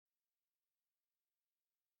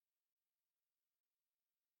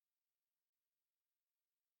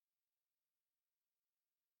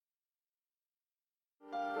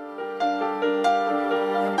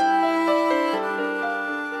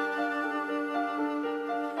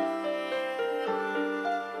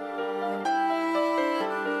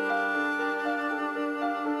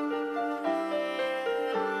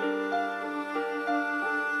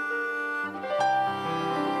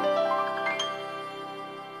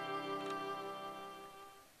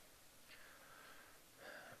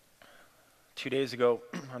2 days ago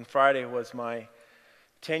on Friday was my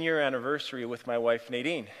 10-year anniversary with my wife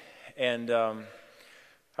Nadine. And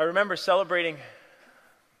I remember celebrating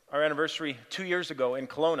our anniversary 2 years ago in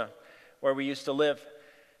Kelowna, where we used to live.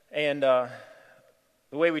 And the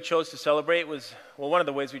way we chose to celebrate was, one of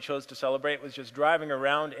the ways we chose to celebrate was just driving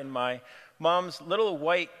around in my mom's little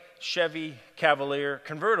white Chevy Cavalier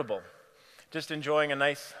convertible, just enjoying a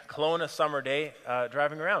nice Kelowna summer day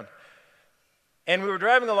driving around. And we were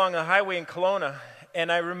driving along a highway in Kelowna,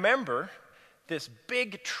 and I remember this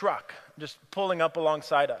big truck just pulling up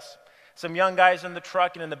alongside us. Some young guys in the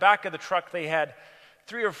truck, and in the back of the truck they had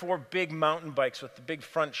 3 or 4 big mountain bikes with the big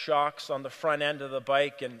front shocks on the front end of the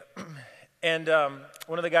bike. And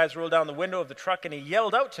one of the guys rolled down the window of the truck and he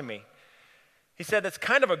yelled out to me. He said, "That's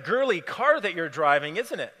kind of a girly car that you're driving,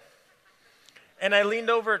 isn't it?" And I leaned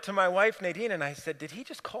over to my wife Nadine and I said, "Did he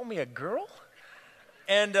just call me a girl?"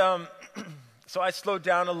 And so I slowed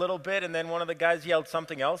down a little bit, and then one of the guys yelled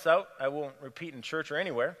something else out. I won't repeat in church or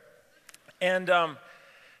anywhere. And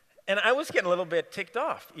I was getting a little bit ticked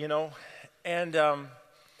off, you know. And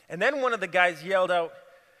then one of the guys yelled out,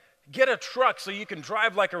 "Get a truck so you can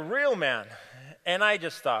drive like a real man." And I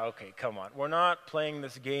just thought, okay, come on. We're not playing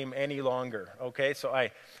this game any longer, okay? So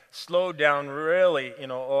I slowed down really, a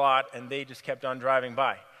lot, and they just kept on driving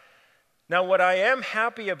by. Now, what I am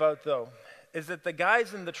happy about, though, is that the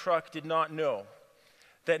guys in the truck did not know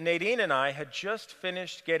that Nadine and I had just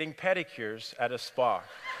finished getting pedicures at a spa.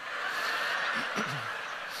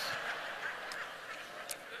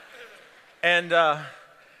 And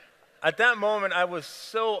at that moment, I was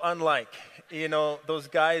so unlike, those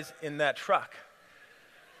guys in that truck.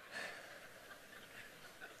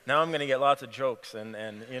 Now I'm going to get lots of jokes and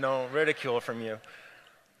ridicule from you.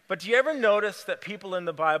 But do you ever notice that people in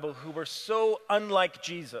the Bible who were so unlike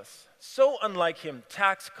Jesus, so unlike him,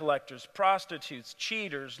 tax collectors, prostitutes,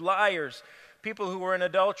 cheaters, liars, people who were in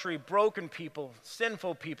adultery, broken people,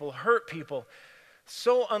 sinful people, hurt people,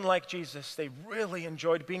 so unlike Jesus, they really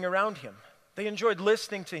enjoyed being around him. They enjoyed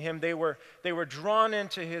listening to him. They were drawn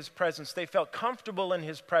into his presence. They felt comfortable in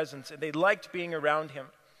his presence, and they liked being around him.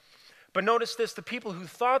 But notice this, the people who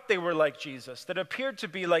thought they were like Jesus, that appeared to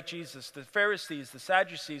be like Jesus, the Pharisees, the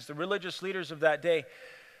Sadducees, the religious leaders of that day,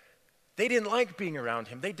 they didn't like being around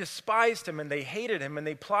him. They despised him, and they hated him, and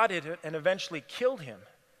they plotted it and eventually killed him.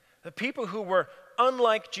 The people who were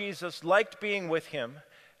unlike Jesus liked being with him.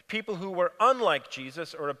 People who were unlike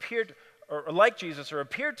Jesus or appeared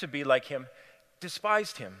to be like him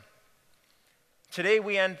despised him. Today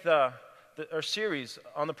we end our series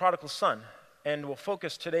on the prodigal son, and we'll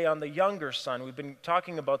focus today on the younger son. We've been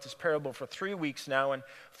talking about this parable for 3 weeks now, and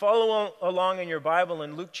follow along in your Bible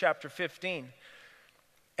in Luke chapter 15.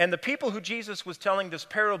 And the people who Jesus was telling this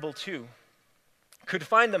parable to could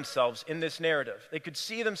find themselves in this narrative. They could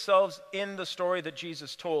see themselves in the story that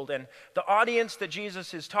Jesus told. And the audience that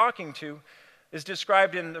Jesus is talking to is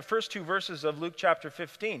described in the first 2 verses of Luke chapter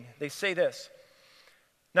 15. They say this: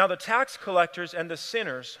 "Now the tax collectors and the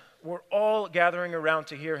sinners were all gathering around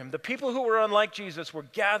to hear him." The people who were unlike Jesus were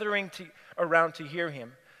gathering around to hear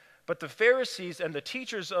him. But the Pharisees and the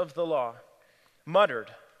teachers of the law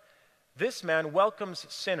muttered, "This man welcomes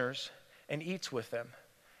sinners and eats with them."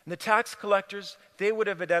 And the tax collectors, they would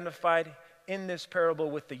have identified in this parable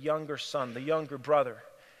with the younger son, the younger brother.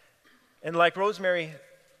 And like Rosemary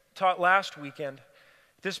taught last weekend,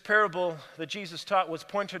 this parable that Jesus taught was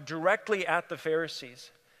pointed directly at the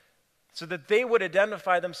Pharisees so that they would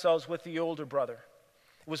identify themselves with the older brother.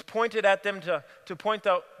 It was pointed at them to point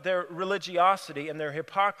out their religiosity and their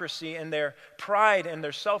hypocrisy and their pride and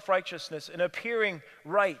their self-righteousness in appearing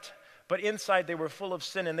right, but inside they were full of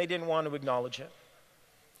sin and they didn't want to acknowledge it.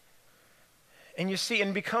 And you see,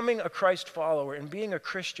 in becoming a Christ follower and being a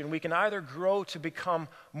Christian, we can either grow to become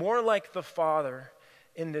more like the Father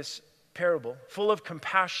in this parable, full of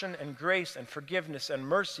compassion and grace and forgiveness and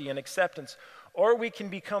mercy and acceptance, or we can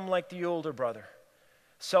become like the older brother,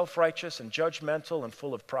 self-righteous and judgmental and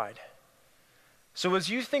full of pride. So as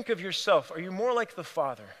you think of yourself, are you more like the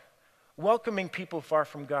Father, welcoming people far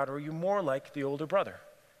from God, or are you more like the older brother?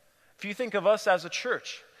 If you think of us as a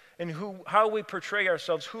church and how we portray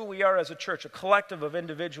ourselves, who we are as a church, a collective of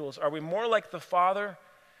individuals, are we more like the Father,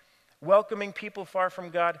 welcoming people far from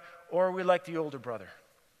God, or are we like the older brother,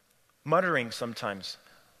 muttering sometimes,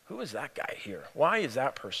 "Who is that guy here? Why is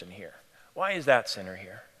that person here? Why is that sinner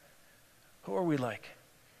here?" Who are we like?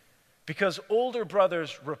 Because older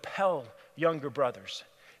brothers repel younger brothers.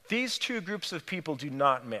 These two groups of people do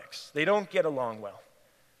not mix. They don't get along well.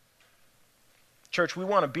 Church, we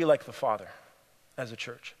want to be like the Father as a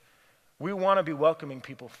church. We want to be welcoming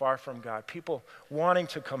people far from God, people wanting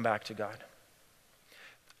to come back to God.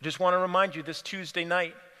 I just want to remind you this Tuesday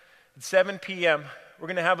night at 7 p.m., we're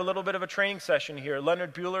going to have a little bit of a training session here.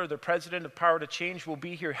 Leonard Buehler, the president of Power to Change, will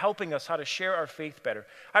be here helping us how to share our faith better,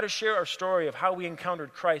 how to share our story of how we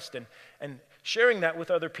encountered Christ and sharing that with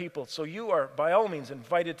other people. So you are, by all means,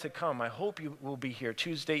 invited to come. I hope you will be here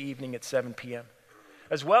Tuesday evening at 7 p.m.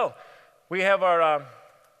 As well, we have our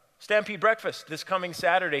Stampede Breakfast this coming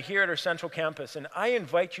Saturday here at our central campus, and I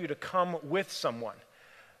invite you to come with someone.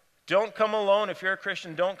 Don't come alone. If you're a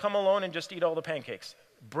Christian, don't come alone and just eat all the pancakes.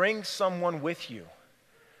 Bring someone with you.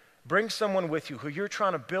 Bring someone with you who you're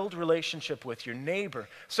trying to build relationship with, your neighbor.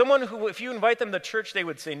 Someone who, if you invite them to church, they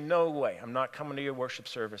would say, no way, I'm not coming to your worship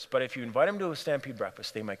service. But if you invite them to a Stampede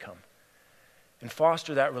Breakfast, they might come. And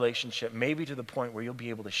foster that relationship, maybe to the point where you'll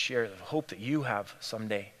be able to share the hope that you have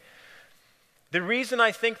someday. The reason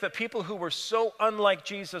I think that people who were so unlike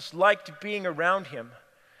Jesus liked being around him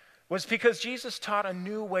was because Jesus taught a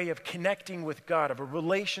new way of connecting with God, of a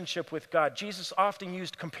relationship with God. Jesus often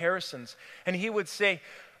used comparisons, and he would say,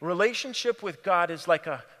 relationship with God is like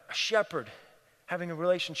a shepherd having a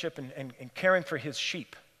relationship and caring for his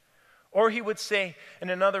sheep. Or he would say in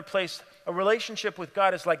another place, a relationship with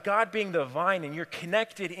God is like God being the vine and you're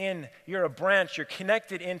connected in, you're a branch, you're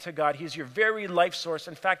connected into God. He's your very life source.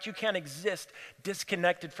 In fact, you can't exist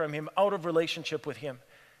disconnected from him, out of relationship with him.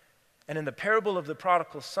 And in the parable of the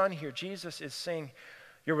prodigal son here, Jesus is saying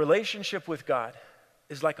your relationship with God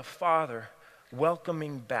is like a father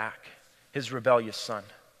welcoming back his rebellious son.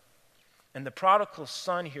 And the prodigal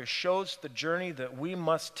son here shows the journey that we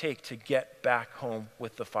must take to get back home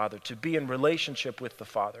with the Father, to be in relationship with the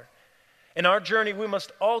Father. In our journey, we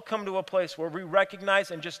must all come to a place where we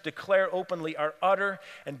recognize and just declare openly our utter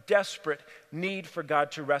and desperate need for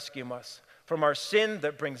God to rescue us from our sin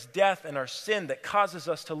that brings death and our sin that causes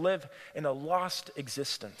us to live in a lost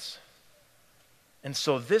existence. And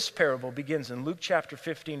so this parable begins in Luke chapter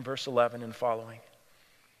 15, verse 11 and following.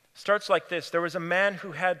 Starts like this. There was a man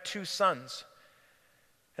who had 2 sons,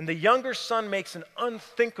 and the younger son makes an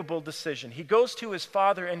unthinkable decision. He goes to his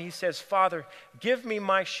father and he says, Father, give me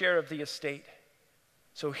my share of the estate.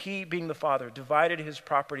 So he, being the father, divided his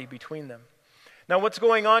property between them. Now what's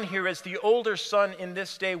going on here is the older son in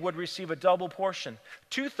this day would receive a double portion,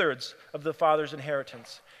 2/3 of the father's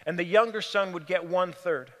inheritance, and the younger son would get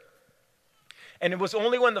 1/3. And it was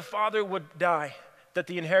only when the father would die that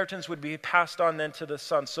the inheritance would be passed on then to the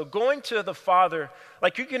son. So going to the father,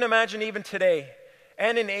 like you can imagine even today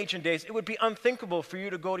and in ancient days, it would be unthinkable for you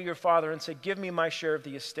to go to your father and say, give me my share of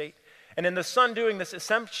the estate. And in the son doing this,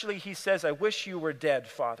 essentially he says, I wish you were dead,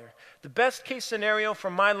 Father. The best case scenario for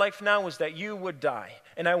my life now is that you would die,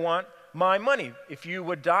 and I want my money. If you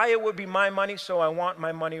would die, it would be my money, so I want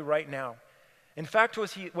my money right now. In fact,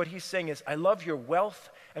 what he's saying is, I love your wealth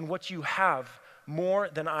and what you have more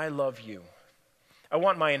than I love you. I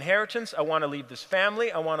want my inheritance. I want to leave this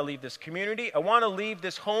family. I want to leave this community. I want to leave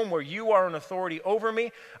this home where you are an authority over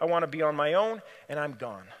me. I want to be on my own, and I'm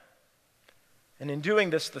gone. And in doing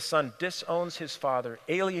this, the son disowns his father,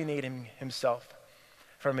 alienating himself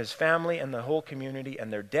from his family and the whole community,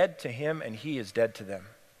 and they're dead to him, and he is dead to them.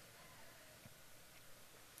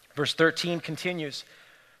 Verse 13 continues,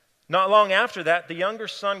 not long after that, the younger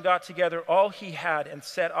son got together all he had and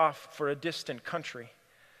set off for a distant country.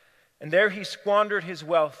 And there he squandered his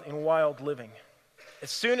wealth in wild living. As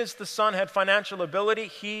soon as the son had financial ability,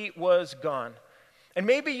 he was gone. And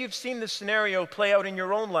maybe you've seen this scenario play out in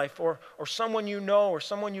your own life, or someone you know, or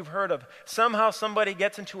someone you've heard of. Somehow somebody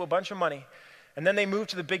gets into a bunch of money, and then they move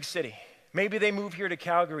to the big city. Maybe they move here to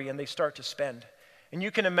Calgary, and they start to spend. And you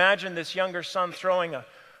can imagine this younger son throwing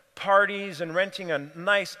parties and renting a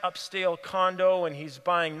nice upscale condo, and he's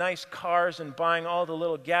buying nice cars and buying all the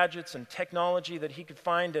little gadgets and technology that he could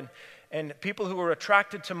find, and people who were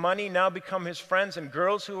attracted to money now become his friends, and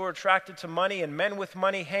girls who were attracted to money and men with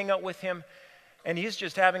money hang out with him, and he's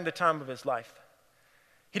just having the time of his life.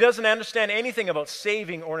 He doesn't understand anything about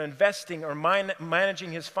saving or investing or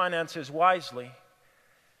managing his finances wisely.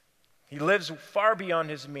 He lives far beyond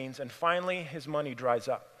his means, and finally his money dries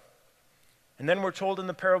up. And then we're told in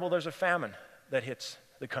the parable there's a famine that hits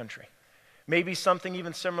the country. Maybe something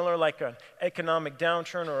even similar like an economic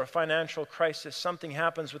downturn or a financial crisis. Something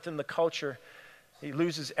happens within the culture. He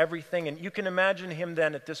loses everything. And you can imagine him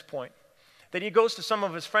then at this point, that he goes to some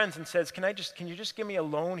of his friends and says, can you just give me a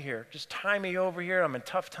loan here? Just tie me over here. I'm in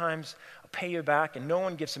tough times. I'll pay you back. And no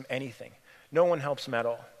one gives him anything. No one helps him at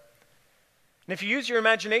all. And if you use your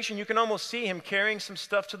imagination, you can almost see him carrying some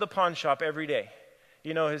stuff to the pawn shop every day.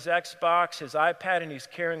 You know, his Xbox, his iPad, and he's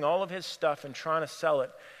carrying all of his stuff and trying to sell it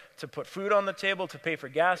to put food on the table, to pay for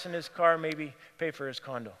gas in his car, maybe pay for his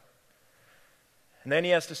condo. And then he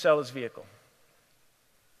has to sell his vehicle.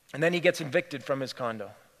 And then he gets evicted from his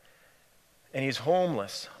condo. And he's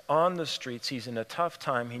homeless, on the streets. He's in a tough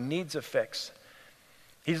time. He needs a fix.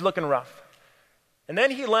 He's looking rough. And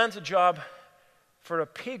then he lands a job for a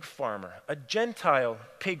pig farmer, a Gentile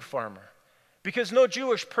pig farmer, because no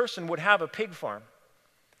Jewish person would have a pig farm.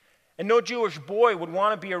 And no Jewish boy would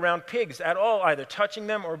want to be around pigs at all, either touching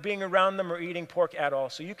them or being around them or eating pork at all.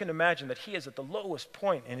 So you can imagine that he is at the lowest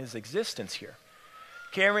point in his existence here,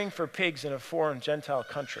 caring for pigs in a foreign Gentile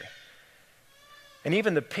country. And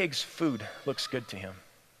even the pig's food looks good to him.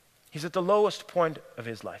 He's at the lowest point of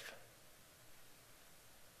his life.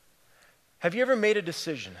 Have you ever made a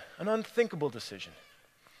decision, an unthinkable decision,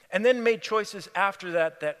 and then made choices after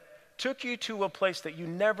that that took you to a place that you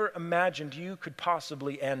never imagined you could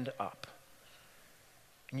possibly end up?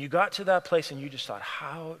 And you got to that place and you just thought,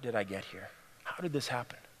 how did I get here? How did this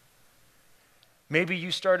happen? Maybe you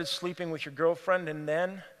started sleeping with your girlfriend and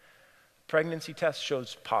then pregnancy test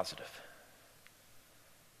shows positive.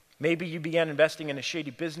 Maybe you began investing in a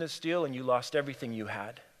shady business deal and you lost everything you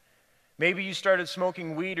had. Maybe you started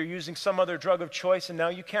smoking weed or using some other drug of choice, and now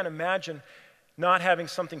you can't imagine not having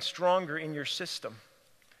something stronger in your system.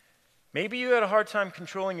 Maybe you had a hard time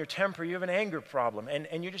controlling your temper. You have an anger problem,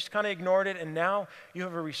 and you just kind of ignored it, and now you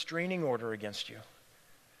have a restraining order against you.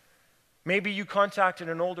 Maybe you contacted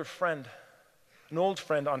an old friend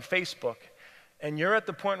on Facebook, and you're at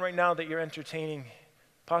the point right now that you're entertaining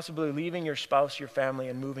possibly leaving your spouse, your family,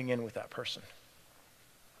 and moving in with that person.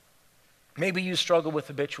 Maybe you struggle with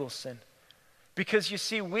habitual sin. Because you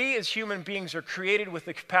see, we as human beings are created with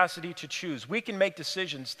the capacity to choose. We can make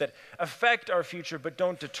decisions that affect our future but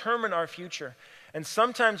don't determine our future. And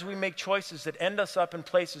sometimes we make choices that end us up in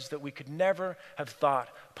places that we could never have thought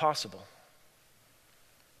possible.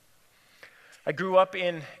 I grew up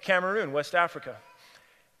in Cameroon, West Africa.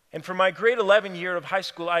 And for my grade 11 year of high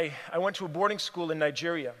school, I went to a boarding school in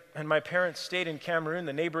Nigeria. And my parents stayed in Cameroon,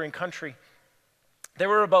 the neighboring country. There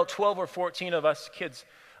were about 12 or 14 of us kids,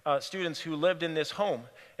 students who lived in this home.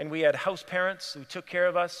 And we had house parents who took care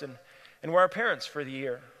of us and were our parents for the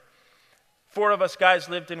year. 4 of us guys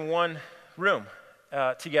lived in one room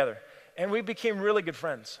together. And we became really good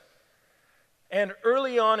friends. And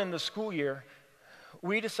early on in the school year,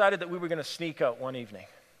 we decided that we were going to sneak out one evening.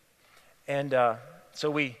 And so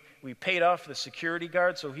we paid off the security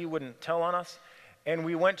guard so he wouldn't tell on us. And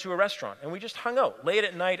we went to a restaurant, and we just hung out. Late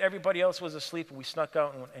at night, everybody else was asleep, and we snuck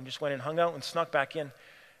out and just went and hung out and snuck back in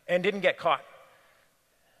and didn't get caught.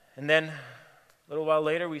 And then a little while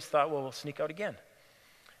later, we thought, well, we'll sneak out again.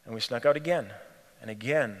 And we snuck out again and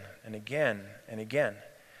again and again and again.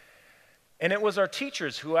 And it was our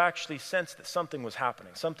teachers who actually sensed that something was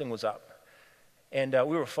happening, something was up. And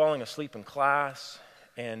we were falling asleep in class,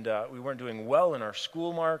 and we weren't doing well in our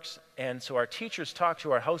school marks. And so our teachers talked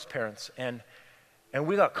to our house parents, and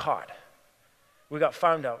we got caught. We got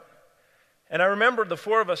found out. And I remember the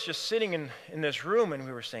 4 of us just sitting in this room, and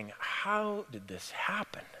we were saying, how did this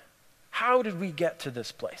happen? How did we get to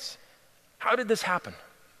this place? How did this happen?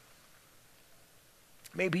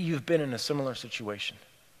 Maybe you've been in a similar situation.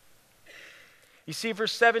 You see,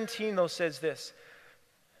 verse 17, though, says this.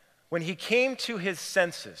 When he came to his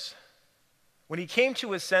senses,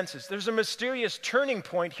 there's a mysterious turning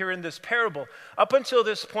point here in this parable. Up until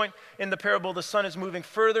this point in the parable, the son is moving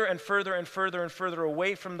further and further and further and further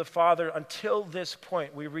away from the father. Until this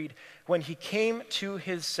point, we read, when he came to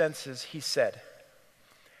his senses, he said,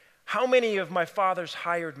 how many of my father's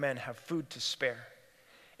hired men have food to spare?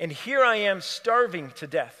 And here I am starving to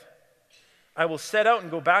death. I will set out and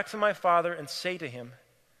go back to my father and say to him,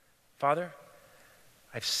 Father,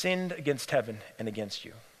 I've sinned against heaven and against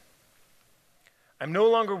you. I'm no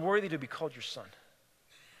longer worthy to be called your son.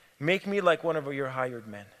 Make me like one of your hired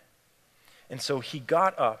men. And so he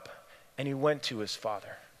got up and he went to his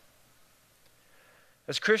father.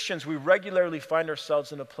 As Christians, we regularly find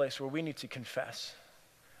ourselves in a place where we need to confess.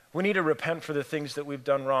 We need to repent for the things that we've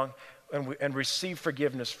done wrong and receive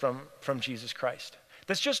forgiveness from Jesus Christ.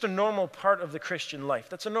 That's just a normal part of the Christian life.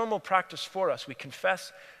 That's a normal practice for us. We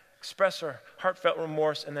confess, express our heartfelt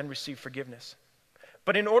remorse, and then receive forgiveness.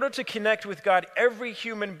 But in order to connect with God, every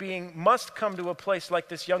human being must come to a place like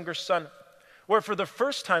this younger son, where for the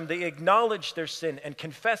first time they acknowledge their sin and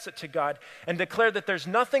confess it to God and declare that there's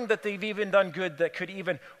nothing that they've even done good that could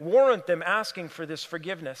even warrant them asking for this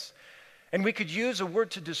forgiveness. And we could use a word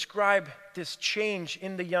to describe this change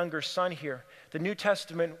in the younger son here, the New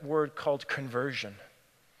Testament word called conversion.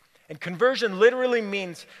 And conversion literally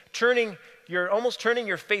means almost turning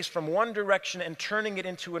your face from one direction and turning it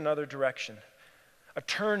into another direction. A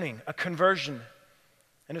turning, a conversion.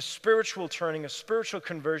 And a spiritual turning, a spiritual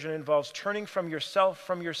conversion involves turning from yourself,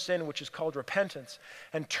 from your sin, which is called repentance,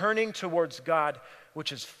 and turning towards God,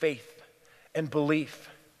 which is faith and belief.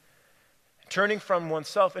 Turning from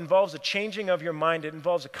oneself involves a changing of your mind. It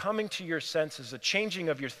involves a coming to your senses, a changing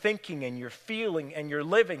of your thinking and your feeling and your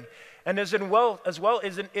living. And as well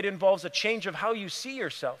as it involves a change of how you see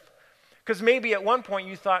yourself. Because maybe at one point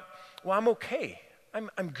you thought, well, I'm okay.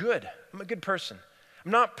 I'm good. I'm a good person. I'm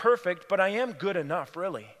not perfect, but I am good enough,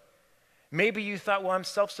 really. Maybe you thought, well, I'm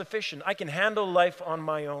self-sufficient. I can handle life on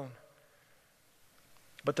my own.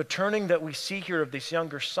 But the turning that we see here of this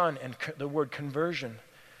younger son and the word conversion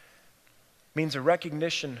means a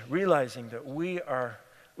recognition, realizing that we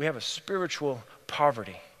have a spiritual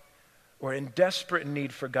poverty. We're in desperate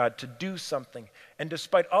need for God to do something. And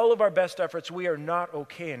despite all of our best efforts, we are not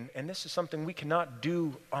okay. And this is something we cannot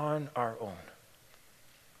do on our own.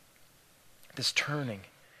 This turning.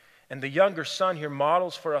 And the younger son here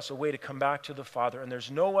models for us a way to come back to the Father. And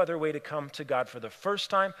there's no other way to come to God for the first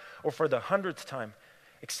time or for the 100th time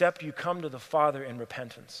except you come to the Father in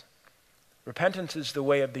repentance. Repentance is the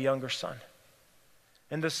way of the younger son.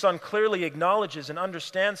 And the son clearly acknowledges and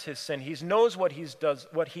understands his sin. He knows what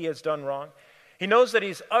he has done wrong. He knows that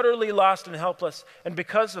he's utterly lost and helpless. And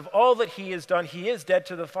because of all that he has done, he is dead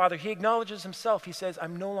to the Father. He acknowledges himself. He says,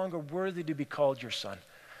 I'm no longer worthy to be called your son.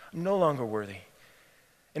 I'm no longer worthy.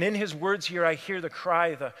 And in his words here, I hear the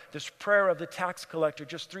cry, this prayer of the tax collector,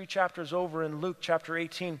 just 3 chapters over in Luke chapter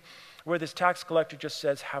 18, where this tax collector just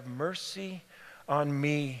says, have mercy on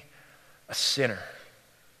me, a sinner.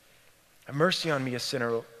 Have mercy on me, a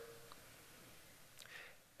sinner.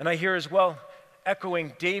 And I hear as well,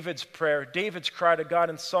 echoing David's prayer, David's cry to God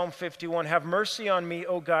in Psalm 51, have mercy on me,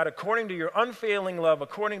 O God, according to your unfailing love,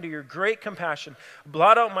 according to your great compassion,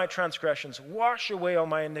 blot out my transgressions, wash away all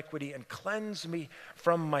my iniquity, and cleanse me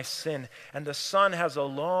from my sin. And the son has a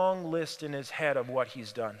long list in his head of what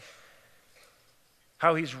he's done.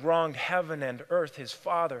 How he's wronged heaven and earth, his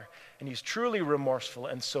father, and he's truly remorseful.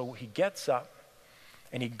 And so he gets up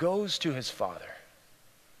and he goes to his father.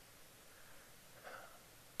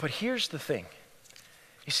 But here's the thing.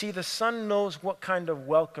 You see, the son knows what kind of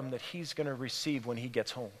welcome that he's going to receive when he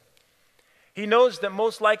gets home. He knows that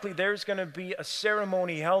most likely there's going to be a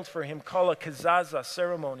ceremony held for him called a kazaza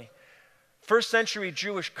ceremony. First century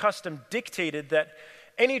Jewish custom dictated that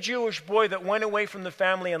any Jewish boy that went away from the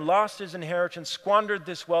family and lost his inheritance, squandered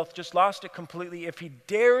this wealth, just lost it completely, if he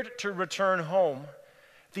dared to return home,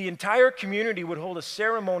 the entire community would hold a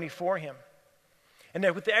ceremony for him. And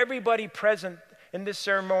that with everybody present in this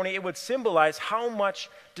ceremony, it would symbolize how much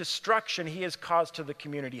destruction he has caused to the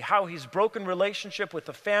community, how he's broken relationship with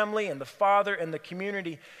the family and the father and the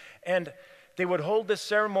community. And they would hold this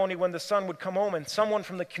ceremony when the son would come home, and someone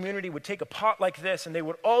from the community would take a pot like this, and they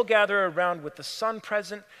would all gather around with the son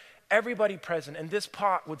present, everybody present, and this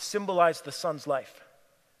pot would symbolize the son's life.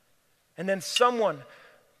 And then someone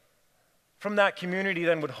from that community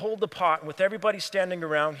then would hold the pot, and with everybody standing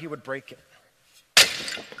around, he would break it.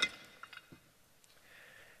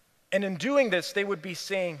 And in doing this, they would be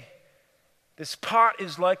saying, this pot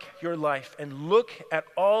is like your life, and look at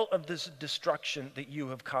all of this destruction that you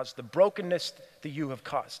have caused, the brokenness that you have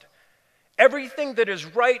caused. Everything that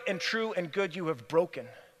is right and true and good, you have broken.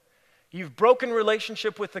 You've broken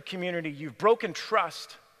relationship with the community. You've broken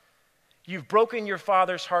trust. You've broken your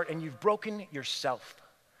father's heart, and you've broken yourself.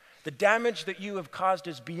 The damage that you have caused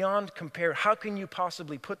is beyond compare. How can you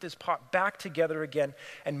possibly put this pot back together again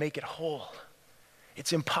and make it whole?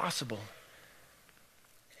 It's impossible.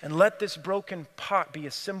 And let this broken pot be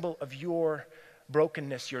a symbol of your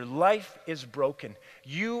brokenness. Your life is broken.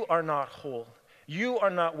 You are not whole. You are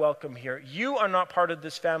not welcome here. You are not part of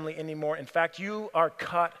this family anymore. In fact, you are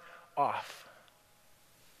cut off.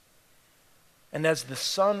 And as the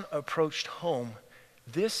son approached home,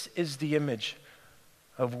 this is the image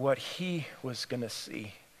of what he was going to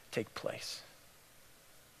see take place.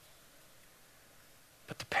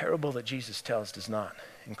 But the parable that Jesus tells does not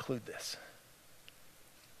include this.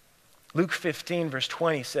 Luke 15, verse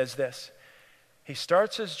 20 says this. He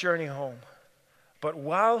starts his journey home, but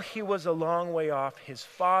while he was a long way off, his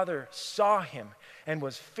father saw him and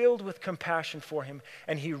was filled with compassion for him,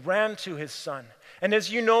 and he ran to his son. And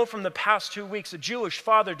as you know from the past 2 weeks, a Jewish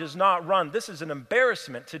father does not run. This is an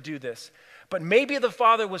embarrassment to do this. But maybe the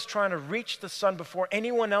father was trying to reach the son before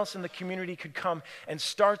anyone else in the community could come and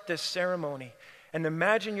start this ceremony. And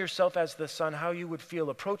imagine yourself as the son, how you would feel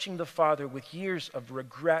approaching the father with years of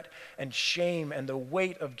regret and shame and the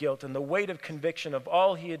weight of guilt and the weight of conviction of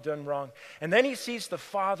all he had done wrong. And then he sees the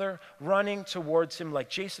father running towards him, like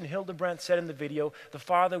Jason Hildebrandt said in the video, the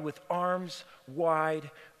father with arms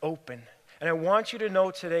wide open. And I want you to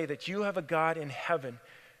know today that you have a God in heaven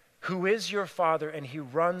who is your Father, and he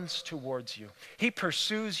runs towards you. He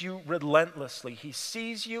pursues you relentlessly. He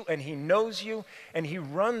sees you and he knows you and he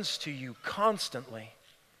runs to you constantly.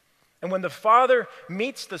 And when the Father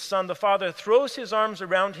meets the Son, the Father throws his arms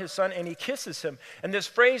around his Son and he kisses him. And this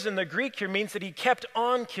phrase in the Greek here means that he kept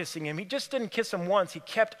on kissing him. He just didn't kiss him once, he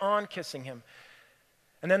kept on kissing him.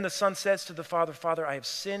 And then the Son says to the Father, Father, I have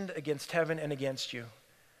sinned against heaven and against you.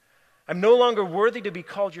 I'm no longer worthy to be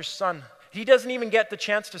called your son. He doesn't even get the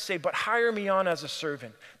chance to say, but hire me on as a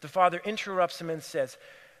servant. The Father interrupts him and says,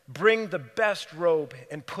 bring the best robe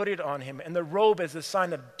and put it on him. And the robe is a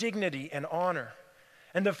sign of dignity and honor.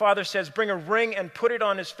 And the Father says, bring a ring and put it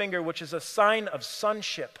on his finger, which is a sign of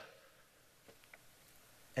sonship.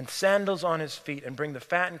 And sandals on his feet, and bring the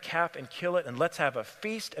fattened calf and kill it, and let's have a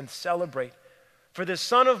feast and celebrate. For this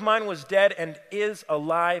son of mine was dead and is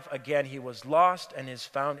alive again. He was lost and is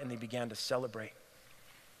found, and they began to celebrate.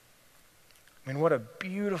 I mean, what a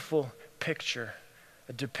beautiful picture,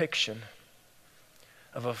 a depiction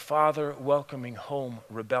of a father welcoming home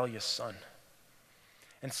rebellious son.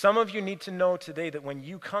 And some of you need to know today that when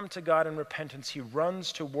you come to God in repentance, he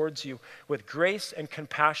runs towards you with grace and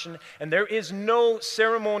compassion. And there is no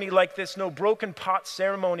ceremony like this, no broken pot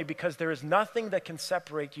ceremony, because there is nothing that can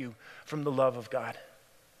separate you from the love of God.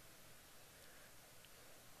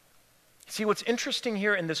 See, what's interesting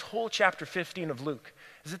here in this whole chapter 15 of Luke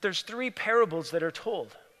is that there's 3 parables that are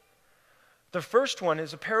told. The first one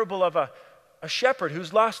is a parable of a shepherd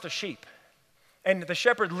who's lost a sheep. And the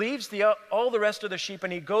shepherd leaves all the rest of the sheep,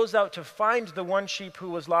 and he goes out to find the one sheep who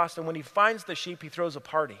was lost. And when he finds the sheep, he throws a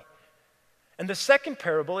party. And the second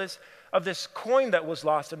parable is of this coin that was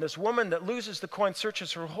lost. And this woman that loses the coin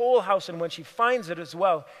searches her whole house. And when she finds it as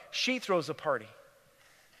well, she throws a party.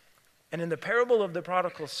 And in the parable of the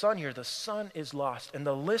prodigal son here, the son is lost. And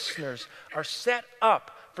the listeners are set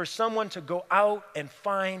up for someone to go out and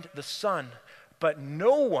find the son. But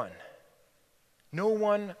no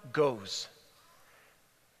one goes.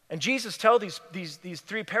 And Jesus tells these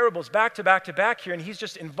 3 parables back to back to back here, and he's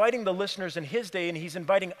just inviting the listeners in his day, and he's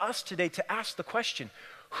inviting us today to ask the question,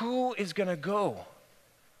 who is going to go?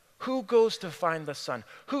 Who goes to find the Son?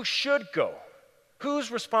 Who should go?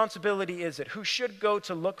 Whose responsibility is it? Who should go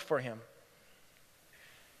to look for him?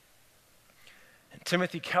 And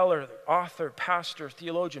Timothy Keller, author, pastor,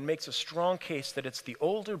 theologian, makes a strong case that it's the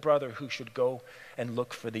older brother who should go and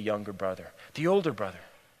look for the younger brother. The older brother.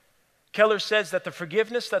 Keller says that the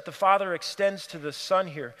forgiveness that the Father extends to the Son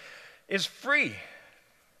here is free.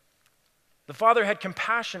 The Father had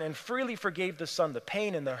compassion and freely forgave the Son the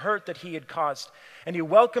pain and the hurt that he had caused, and he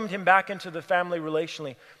welcomed him back into the family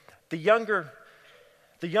relationally. The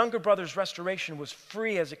younger brother's restoration was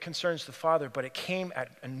free as it concerns the Father, but it came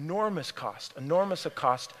at enormous cost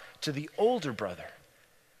to the older brother,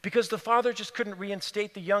 because the Father just couldn't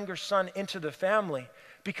reinstate the younger son into the family,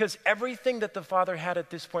 because everything that the Father had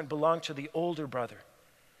at this point belonged to the older brother.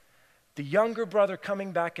 The younger brother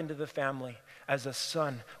coming back into the family as a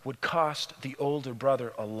son would cost the older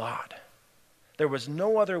brother a lot. There was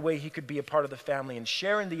no other way he could be a part of the family and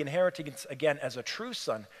share in the inheritance again as a true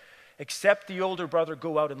son, except the older brother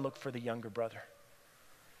go out and look for the younger brother.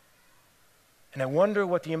 And I wonder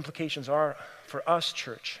what the implications are for us,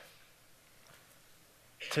 church,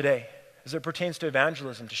 today, as it pertains to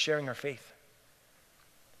evangelism, to sharing our faith.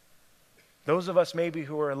 Those of us maybe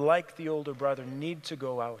who are like the older brother need to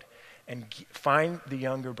go out and find the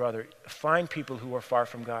younger brother, find people who are far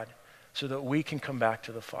from God, so that we can come back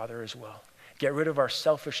to the Father as well. Get rid of our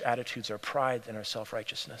selfish attitudes, our pride, and our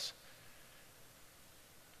self-righteousness.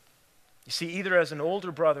 You see, either as an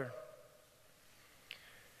older brother,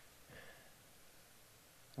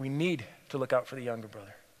 we need to look out for the younger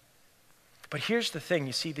brother. But here's the thing,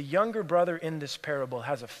 you see, the younger brother in this parable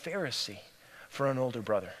has a Pharisee for an older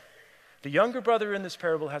brother. The younger brother in this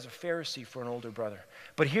parable has a Pharisee for an older brother.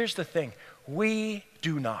 But here's the thing, we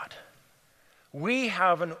do not. We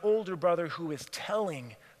have an older brother who is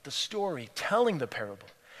telling the story, telling the parable.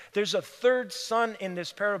 There's a third son in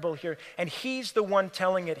this parable here, and he's the one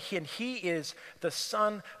telling it, and he is the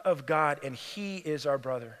Son of God, and he is our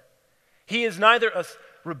brother. He is neither a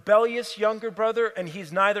rebellious younger brother, and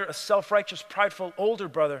he's neither a self-righteous, prideful older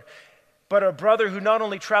brother, but a brother who not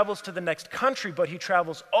only travels to the next country, but he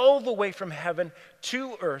travels all the way from heaven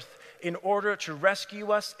to earth in order to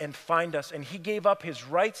rescue us and find us. And he gave up his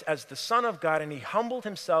rights as the Son of God, and he humbled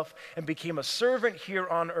himself and became a servant here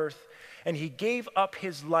on earth. And he gave up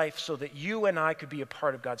his life so that you and I could be a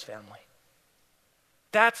part of God's family.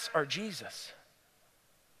 That's our Jesus.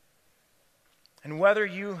 And whether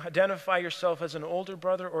you identify yourself as an older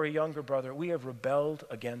brother or a younger brother, we have rebelled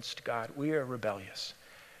against God. We are rebellious.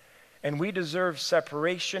 And we deserve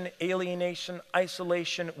separation, alienation,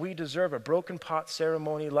 isolation. We deserve a broken pot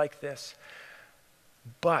ceremony like this.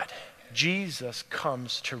 But Jesus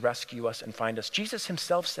comes to rescue us and find us. Jesus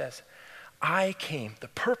himself says, I came, the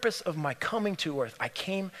purpose of my coming to earth, I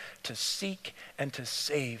came to seek and to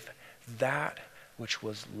save that which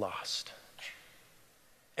was lost.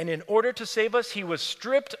 And in order to save us, he was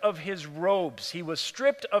stripped of his robes. He was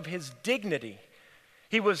stripped of his dignity.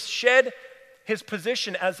 He was shed his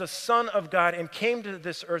position as a son of God and came to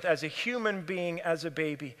this earth as a human being, as a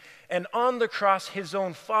baby. And on the cross, his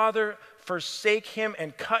own father forsake him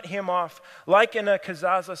and cut him off. Like in a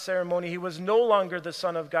kazaza ceremony, he was no longer the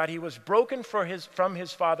son of God. He was broken from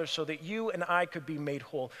his father so that you and I could be made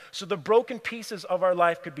whole. So the broken pieces of our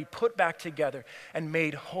life could be put back together and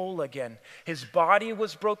made whole again. His body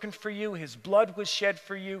was broken for you. His blood was shed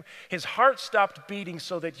for you. His heart stopped beating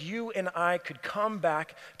so that you and I could come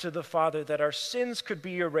back to the Father, that our sins could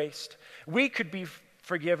be erased. We could be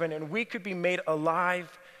forgiven and we could be made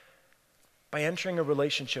alive by entering a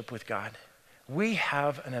relationship with God. We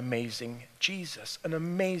have an amazing Jesus, an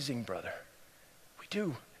amazing brother. We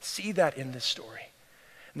do see that in this story.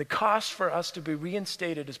 And the cost for us to be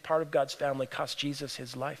reinstated as part of God's family cost Jesus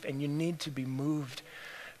his life. And you need to be moved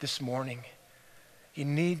this morning. You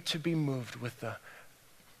need to be moved with the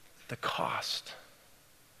cost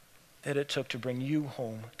that it took to bring you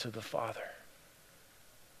home to the Father.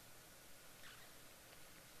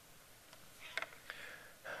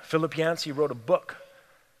 Philip Yancey wrote a book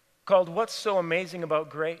called What's So Amazing About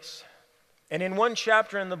Grace? And in one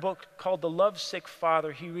chapter in the book called The Lovesick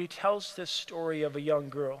Father, he retells this story of a young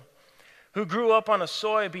girl who grew up on a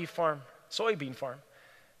soybean farm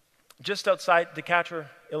just outside Decatur,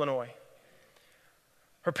 Illinois.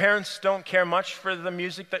 Her parents don't care much for the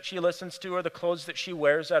music that she listens to or the clothes that she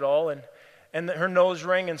wears at all, and her nose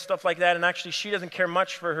ring and stuff like that. And actually, she doesn't care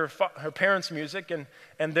much for her parents' music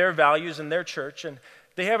and their values and their church. And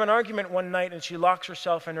they have an argument one night, and she locks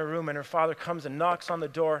herself in her room, and her father comes and knocks on the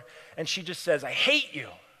door, and she just says, I hate you.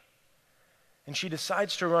 And she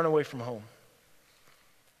decides to run away from home.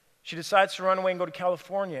 She decides to run away and go to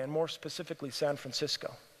California, and more specifically, San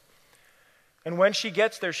Francisco. And when she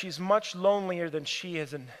gets there, she's much lonelier than she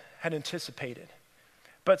had anticipated.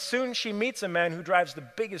 But soon she meets a man who drives the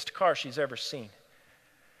biggest car she's ever seen.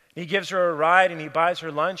 He gives her a ride, and he buys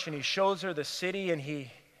her lunch, and he shows her the city, and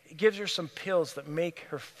he gives her some pills that make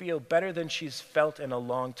her feel better than she's felt in a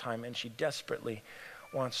long time, and she desperately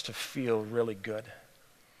wants to feel really good.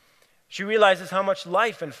 She realizes how much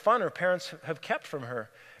life and fun her parents have kept from her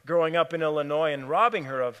growing up in Illinois and robbing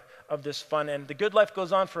her of this fun. And the good life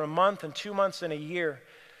goes on for a month and 2 months and a year.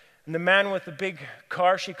 And the man with the big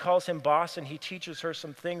car, she calls him boss, and he teaches her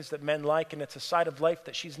some things that men like, and it's a side of life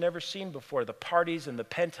that she's never seen before, the parties and the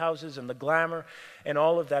penthouses and the glamour and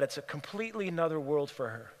all of that. It's a completely another world for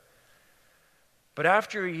her. But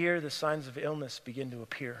after a year, the signs of illness begin to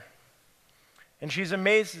appear. And she's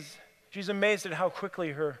amazed at how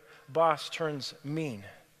quickly her boss turns mean.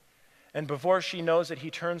 And before she knows it,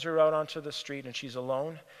 he turns her out onto the street, and she's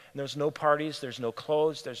alone. And there's no parties, there's no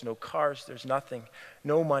clothes, there's no cars, there's nothing,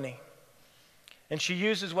 no money. And she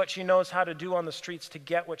uses what she knows how to do on the streets to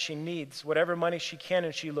get what she needs, whatever money she can,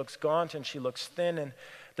 and she looks gaunt and she looks thin. And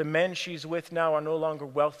the men she's with now are no longer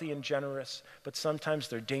wealthy and generous, but sometimes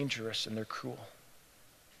they're dangerous and they're cruel.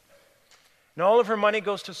 And all of her money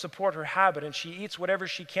goes to support her habit, and she eats whatever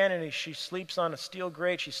she can, and she sleeps on a steel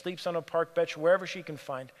grate, she sleeps on a park bench, wherever she can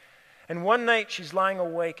find. And one night she's lying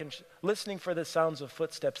awake and listening for the sounds of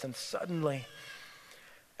footsteps, and suddenly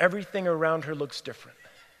everything around her looks different.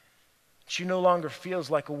 She no longer feels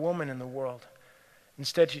like a woman in the world.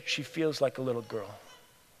 Instead, she feels like a little girl,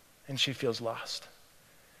 and she feels lost.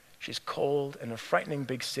 She's cold in a frightening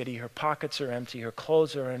big city. Her pockets are empty. Her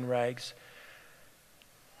clothes are in rags.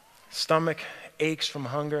 Stomach aches from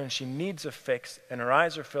hunger, and she needs a fix, and her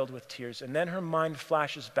eyes are filled with tears. And then her mind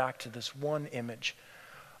flashes back to this one image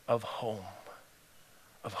of home.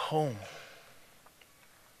 Of home.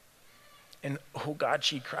 And oh God,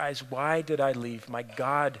 she cries, why did I leave? My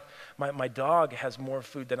God, my dog has more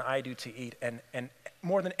food than I do to eat, and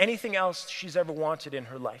more than anything else she's ever wanted in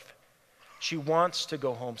her life. She wants to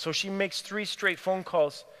go home. So she makes 3 straight phone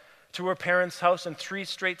calls to her parents' house, and 3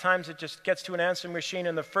 straight times it just gets to an answering machine,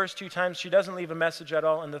 and the first 2 times she doesn't leave a message at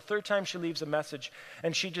all, and the 3rd time she leaves a message,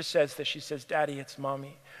 and she just says this. She says, Daddy, it's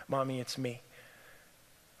Mommy. Mommy, it's me.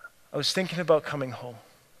 I was thinking about coming home.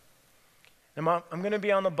 And Mom, I'm going to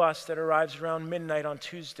be on the bus that arrives around midnight on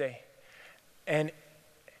Tuesday, and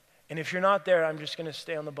And if you're not there, I'm just going to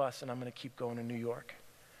stay on the bus and I'm going to keep going to New York.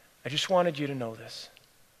 I just wanted you to know this.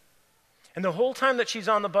 And the whole time that she's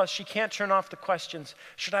on the bus, she can't turn off the questions.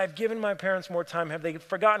 Should I have given my parents more time? Have they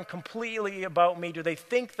forgotten completely about me? Do they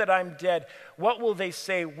think that I'm dead? What will they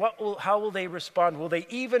say? How will they respond? Will they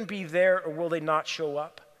even be there, or will they not show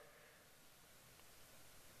up?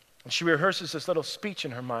 And she rehearses this little speech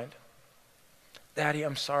in her mind. Daddy,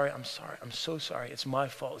 I'm sorry. I'm so sorry. It's my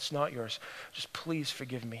fault. It's not yours. Just please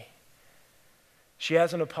forgive me. She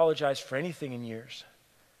hasn't apologized for anything in years.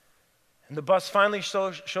 And the bus finally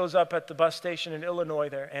shows up at the bus station in Illinois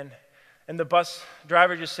there. And the bus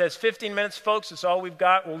driver just says, 15 minutes, folks, that's all we've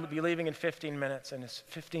got. We'll be leaving in 15 minutes. And it's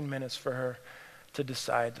 15 minutes for her to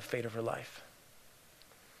decide the fate of her life.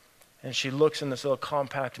 And she looks in this little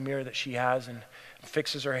compact mirror that she has and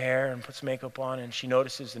fixes her hair and puts makeup on. And she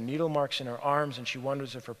notices the needle marks in her arms. And she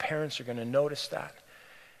wonders if her parents are going to notice that.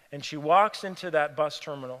 And she walks into that bus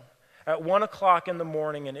terminal at 1 o'clock in the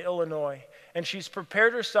morning in Illinois. And she's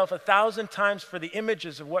prepared herself 1,000 times for the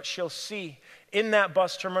images of what she'll see in that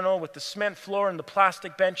bus terminal with the cement floor and the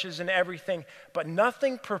plastic benches and everything. But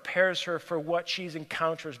nothing prepares her for what she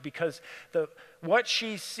encounters, because what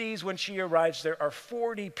she sees when she arrives there are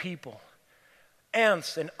 40 people.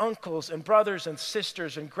 Aunts and uncles and brothers and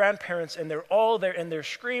sisters and grandparents, and they're all there, and they're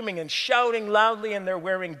screaming and shouting loudly, and they're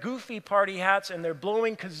wearing goofy party hats, and they're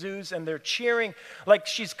blowing kazoos, and they're cheering like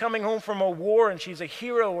she's coming home from a war and she's a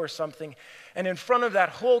hero or something. And in front of that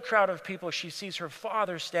whole crowd of people, she sees her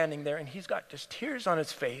father standing there, and he's got just tears on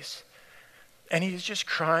his face, and he's just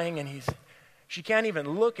crying, and she can't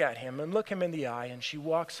even look at him and look him in the eye. And she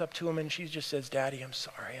walks up to him and she just says, Daddy, I'm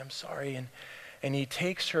sorry. And he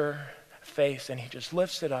takes her face and he just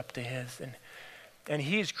lifts it up to his, and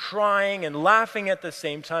he's crying and laughing at the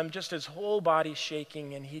same time, just his whole body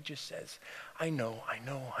shaking, and he just says, I know,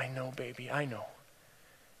 baby, I know.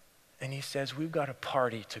 And he says, we've got a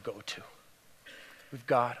party to go to. We've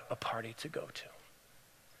got a party to go to.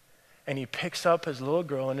 And he picks up his little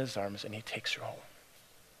girl in his arms and he takes her home.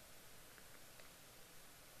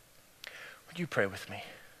 Would you pray with me?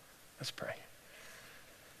 Let's pray.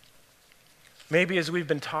 Maybe as we've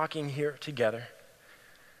been talking here together,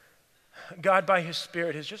 God by his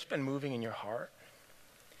Spirit has just been moving in your heart.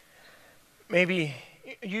 Maybe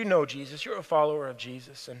you know Jesus, you're a follower of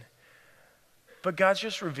Jesus, but God's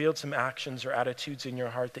just revealed some actions or attitudes in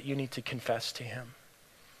your heart that you need to confess to him.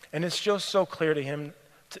 And it's just so clear to him,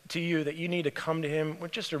 to you, that you need to come to him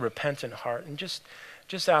with just a repentant heart and just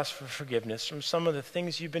ask for forgiveness from some of the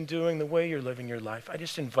things you've been doing, the way you're living your life. I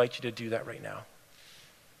just invite you to do that right now.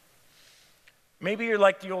 Maybe you're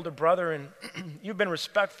like the older brother and you've been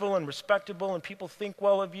respectful and respectable and people think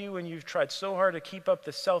well of you, and you've tried so hard to keep up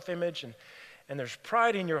the self-image, and there's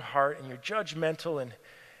pride in your heart and you're judgmental, and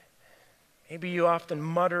maybe you often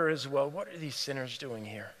mutter as well, what are these sinners doing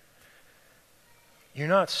here? You're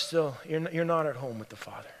not at home with the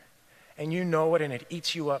Father, and you know it, and it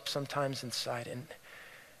eats you up sometimes inside. And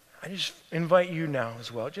I just invite you now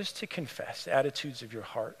as well just to confess the attitudes of your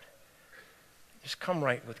heart. Just come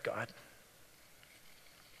right with God.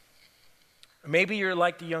 Maybe you're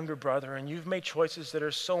like the younger brother and you've made choices that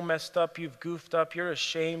are so messed up, you've goofed up, you're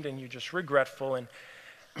ashamed, and you're just regretful.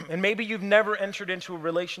 And maybe you've never entered into a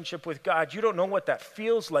relationship with God. You don't know what that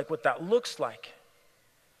feels like, what that looks like.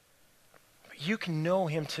 But you can know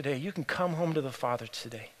him today. You can come home to the Father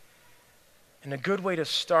today. And a good way to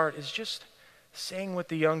start is just saying what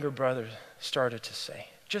the younger brother started to say.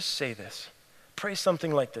 Just say this. Pray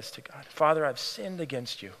something like this to God. Father, I've sinned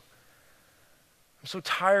against you. I'm so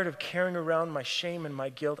tired of carrying around my shame and my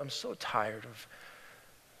guilt. I'm so tired of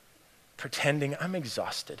pretending. I'm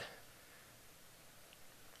exhausted.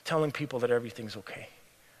 Telling people that everything's okay.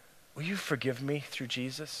 Will you forgive me through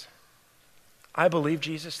Jesus? I believe,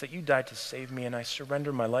 Jesus, that you died to save me, and I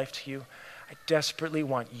surrender my life to you. I desperately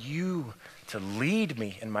want you to lead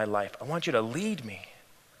me in my life. I want you to lead me.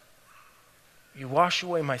 You wash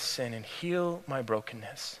away my sin and heal my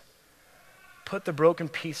brokenness. Put the broken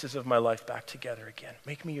pieces of my life back together again.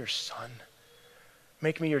 Make me your son.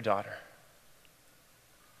 Make me your daughter.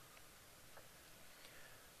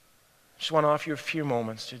 Just want to offer you a few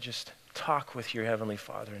moments to just talk with your Heavenly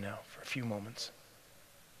Father now for a few moments.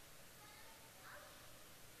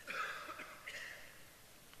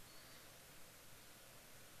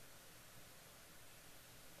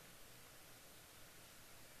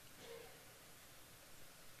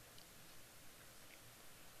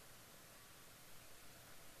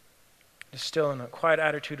 Just still in a quiet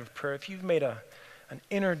attitude of prayer. If you've made an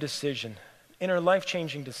inner decision, inner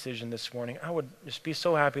life-changing decision this morning, I would just be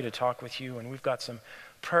so happy to talk with you. And we've got some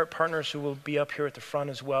prayer partners who will be up here at the front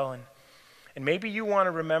as well. And maybe you want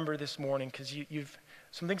to remember this morning because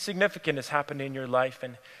something significant has happened in your life.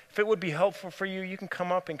 And if it would be helpful for you, you can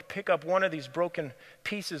come up and pick up one of these broken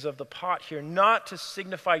pieces of the pot here, not to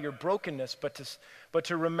signify your brokenness, but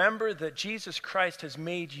to remember that Jesus Christ has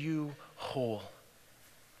made you whole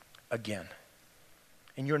again.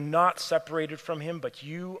 And you're not separated from him, but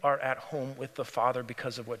you are at home with the Father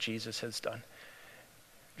because of what Jesus has done.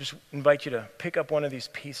 Just invite you to pick up one of these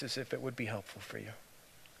pieces if it would be helpful for you.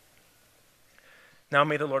 Now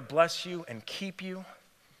may the Lord bless you and keep you.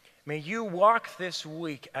 May you walk this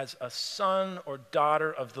week as a son or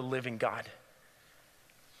daughter of the living God.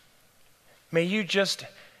 May you just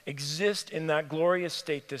exist in that glorious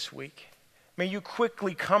state this week. May you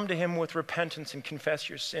quickly come to him with repentance and confess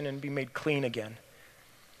your sin and be made clean again.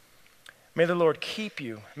 May the Lord keep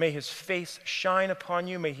you. May his face shine upon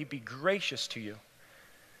you. May he be gracious to you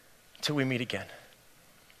until we meet again.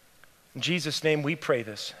 In Jesus' name we pray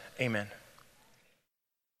this. Amen.